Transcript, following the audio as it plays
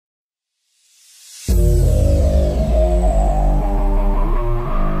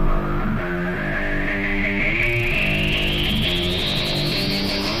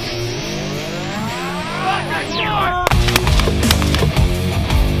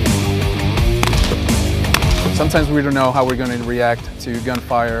Sometimes we don't know how we're going to react to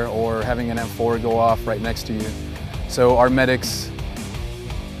gunfire or having an M4 go off right next to you. So our medics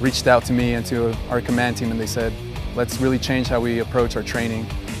reached out to me and to our command team and they said, let's really change how we approach our training.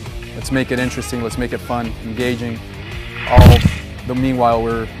 Let's make it interesting, let's make it fun, engaging, all the meanwhile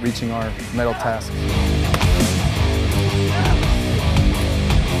we're reaching our medal tasks.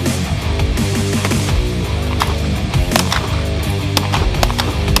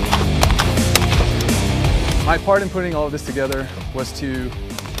 My part in putting all of this together was to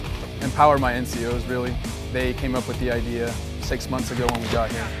empower my NCOs, really. They came up with the idea 6 months ago when we got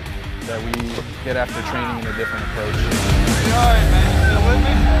here, that we get after training in a different approach. You all right, man? You still with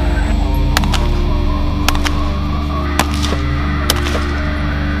me?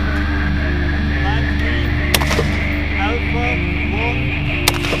 Line 3, Alpha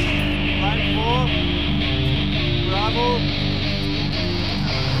 1, Line 4, Bravo.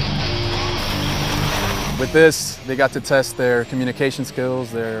 With this, they got to test their communication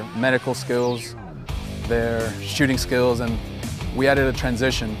skills, their medical skills, their shooting skills, and we added a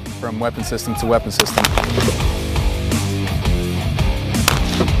transition from weapon system to weapon system.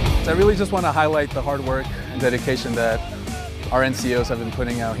 I really just want to highlight the hard work and dedication that our NCOs have been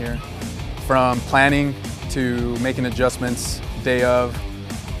putting out here. From planning to making adjustments day of,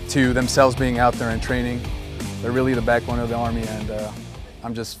 to themselves being out there and training. They're really the backbone of the Army, and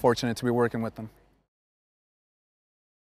I'm just fortunate to be working with them.